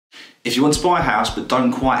If you want to buy a house but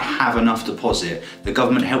don't quite have enough deposit, the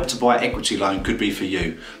government Help to Buy equity loan could be for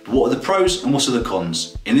you. But what are the pros and what are the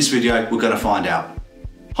cons? In this video, we're going to find out.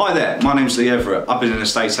 Hi there, my name's Lee Everett. I've been an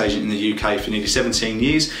estate agent in the UK for nearly 17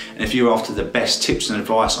 years, and if you're after the best tips and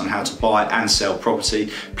advice on how to buy and sell property,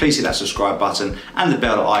 please hit that subscribe button and the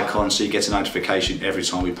bell icon so you get a notification every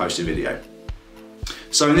time we post a video.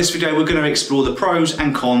 So in this video, we're going to explore the pros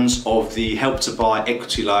and cons of the Help to Buy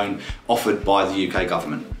equity loan offered by the UK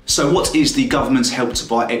government. So what is the government's Help to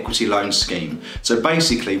Buy equity loan scheme? So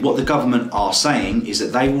basically what the government are saying is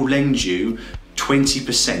that they will lend you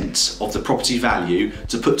 20% of the property value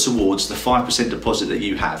to put towards the 5% deposit that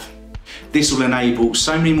you have. This will enable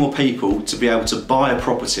so many more people to be able to buy a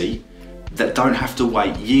property that don't have to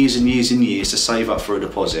wait years and years and years to save up for a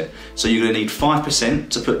deposit. So you're going to need 5%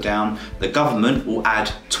 to put down. The government will add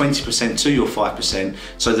 20% to your 5%,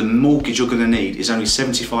 so the mortgage you're going to need is only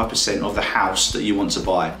 75% of the house that you want to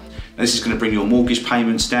buy. Now, this is going to bring your mortgage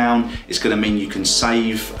payments down. It's going to mean you can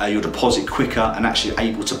save your deposit quicker and actually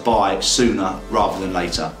able to buy sooner rather than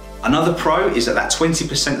later. Another pro is that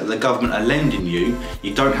 20% that the government are lending you,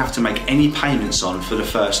 you don't have to make any payments on for the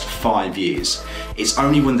first 5 years. It's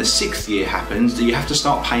only when the 6th year happens that you have to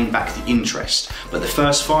start paying back the interest. But the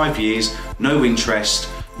first 5 years, no interest,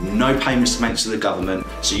 no payments to make to the government,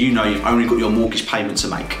 so you know you've only got your mortgage payment to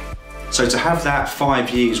make. So to have that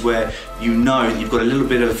 5 years where you know that you've got a little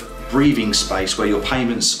bit of breathing space where your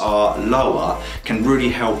payments are lower can really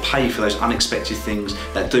help pay for those unexpected things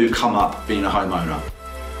that do come up being a homeowner.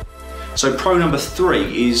 So pro number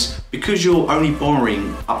 3 is because you're only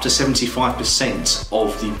borrowing up to 75%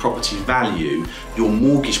 of the property value, your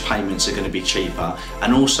mortgage payments are going to be cheaper,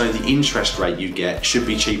 and also the interest rate you get should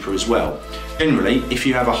be cheaper as well. Generally, if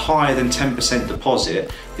you have a higher than 10%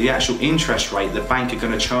 deposit, the actual interest rate the bank are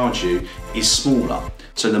going to charge you is smaller.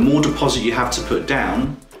 So the more deposit you have to put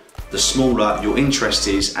down, the smaller your interest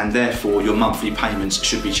is, and therefore your monthly payments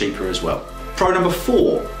should be cheaper as well. Pro number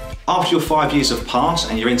 4. After your 5 years have passed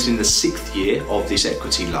and you're entering the 6th year of this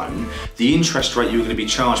equity loan, the interest rate you're going to be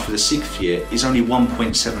charged for the 6th year is only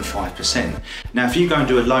 1.75%. Now, if you go and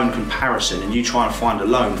do a loan comparison and you try and find a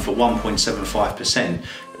loan for 1.75%,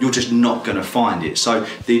 you're just not going to find it. So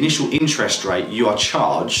the initial interest rate you are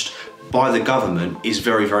charged by the government is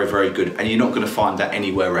very, very, very good, and you're not going to find that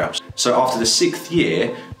anywhere else. So after the 6th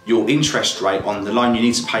year, your interest rate on the loan you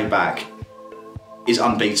need to pay back is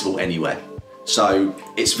unbeatable anywhere. So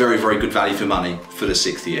it's very, very good value for money for the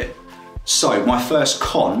 6th year. So my first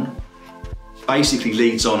con basically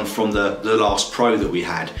leads on from the last pro that we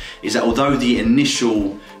had, is that although the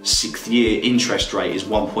initial 6th year interest rate is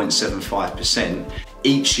 1.75%,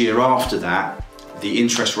 each year after that, the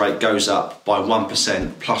interest rate goes up by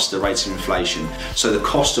 1% plus the rate of inflation. So the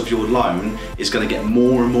cost of your loan is going to get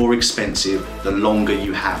more and more expensive the longer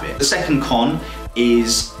you have it. The second con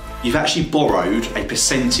is you've actually borrowed a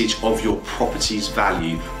percentage of your property's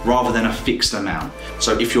value rather than a fixed amount.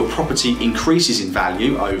 So if your property increases in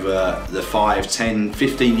value over the 5, 10,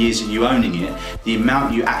 15 years that you're owning it, the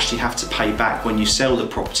amount you actually have to pay back when you sell the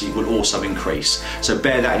property will also increase. So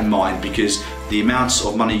bear that in mind, because the amounts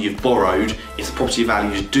of money you've borrowed, if the property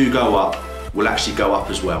values do go up, will actually go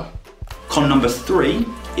up as well. Con number 3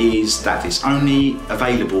 is that it's only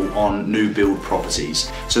available on new build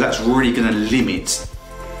properties. So that's really going to limit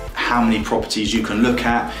how many properties you can look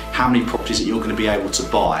at, how many properties that you're going to be able to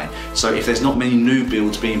buy. So if there's not many new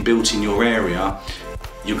builds being built in your area,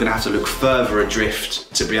 you're going to have to look further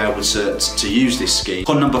adrift to be able to use this scheme.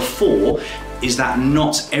 Con number 4 is that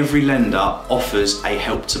not every lender offers a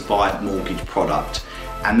Help to Buy mortgage product,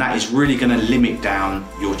 and that is really going to limit down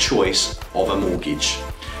your choice of a mortgage.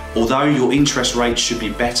 Although your interest rate should be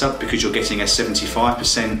better because you're getting a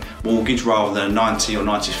 75% mortgage rather than a 90 or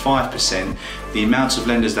 95%, the amount of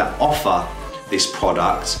lenders that offer this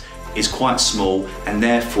product is quite small, and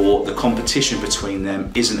therefore the competition between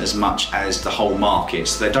them isn't as much as the whole market.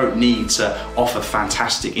 So they don't need to offer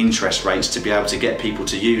fantastic interest rates to be able to get people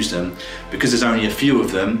to use them. Because there's only a few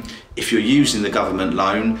of them, if you're using the government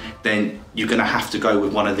loan, then you're going to have to go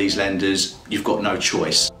with one of these lenders. You've got no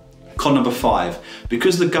choice. Con number 5,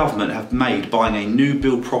 because the government have made buying a new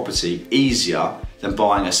build property easier than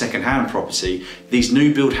buying a second-hand property, these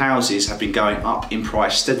new build houses have been going up in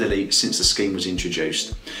price steadily since the scheme was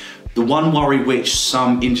introduced. The one worry which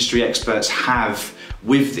some industry experts have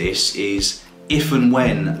with this is if and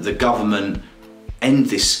when the government end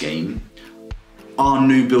this scheme, are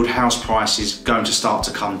new build house prices going to start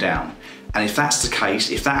to come down? And if that's the case,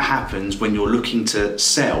 if that happens when you're looking to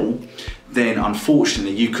sell, then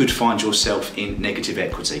unfortunately you could find yourself in negative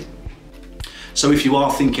equity. So if you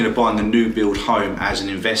are thinking of buying a new build home as an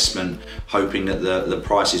investment, hoping that the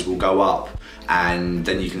prices will go up and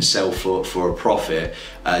then you can sell for a profit,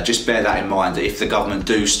 just bear that in mind, that if the government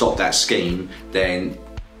do stop that scheme, then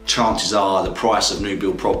chances are the price of new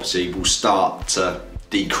build property will start to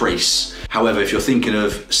decrease. However, if you're thinking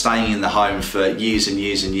of staying in the home for years and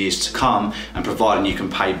years and years to come, and providing you can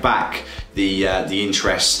pay back the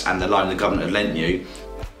interest and the loan the government have lent you,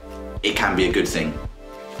 it can be a good thing.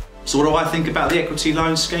 So what do I think about the equity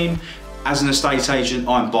loan scheme? As an estate agent,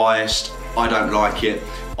 I'm biased. I don't like it.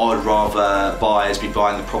 I'd rather buyers be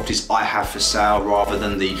buying the properties I have for sale rather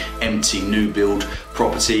than the empty new build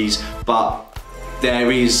properties. But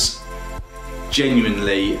there is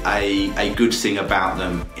genuinely a good thing about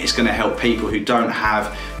them. It's going to help people who don't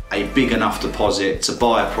have a big enough deposit to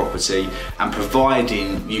buy a property, and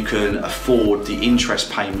providing you can afford the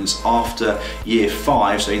interest payments after year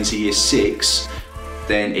 5, so into year 6,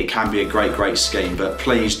 then it can be a great scheme. But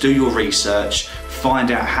please do your research,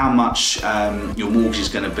 find out how much your mortgage is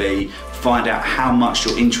going to be, find out how much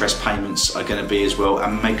your interest payments are going to be as well,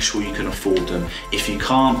 and make sure you can afford them. If you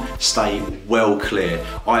can't, stay well clear.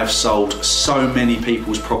 I have sold so many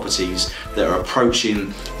people's properties that are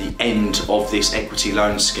approaching the end of this equity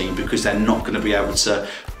loan scheme because they're not going to be able to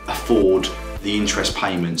afford the interest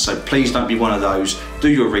payments. So please don't be one of those. Do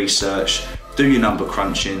your research, do your number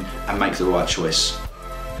crunching, and make the right choice.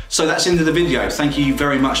 So that's the end of the video. Thank you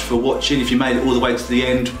very much for watching. If you made it all the way to the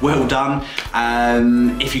end, well done.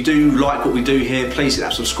 If you do like what we do here, please hit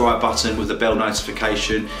that subscribe button with the bell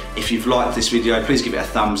notification. If you've liked this video, please give it a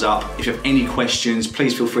thumbs up. If you have any questions,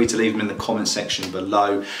 please feel free to leave them in the comment section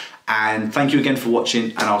below. And thank you again for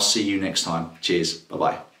watching, and I'll see you next time. Cheers,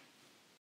 bye-bye.